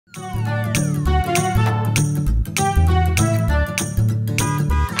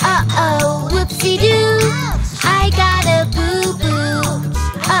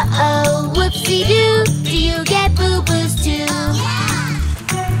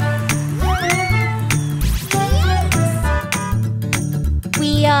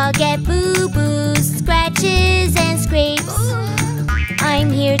all get boo-boos, scratches and scrapes.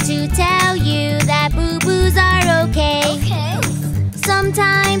 I'm here to tell you that boo-boos are okay.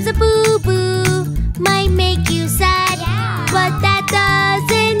 Sometimes a boo-boo might make you sad, but that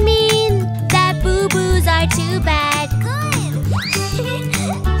doesn't mean that boo-boos are too bad.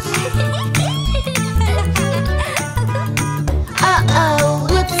 Uh-oh,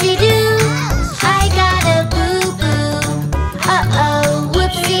 whoopsie-doo, I got a boo-boo. Uh-oh,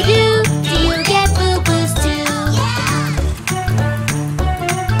 whoopsie-doo, do you get boo-boos too?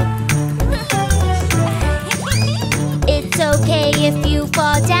 It's okay if you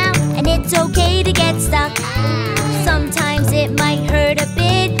fall down, and it's okay to get stuck. Sometimes it might hurt a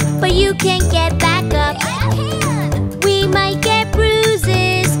bit, but you can get back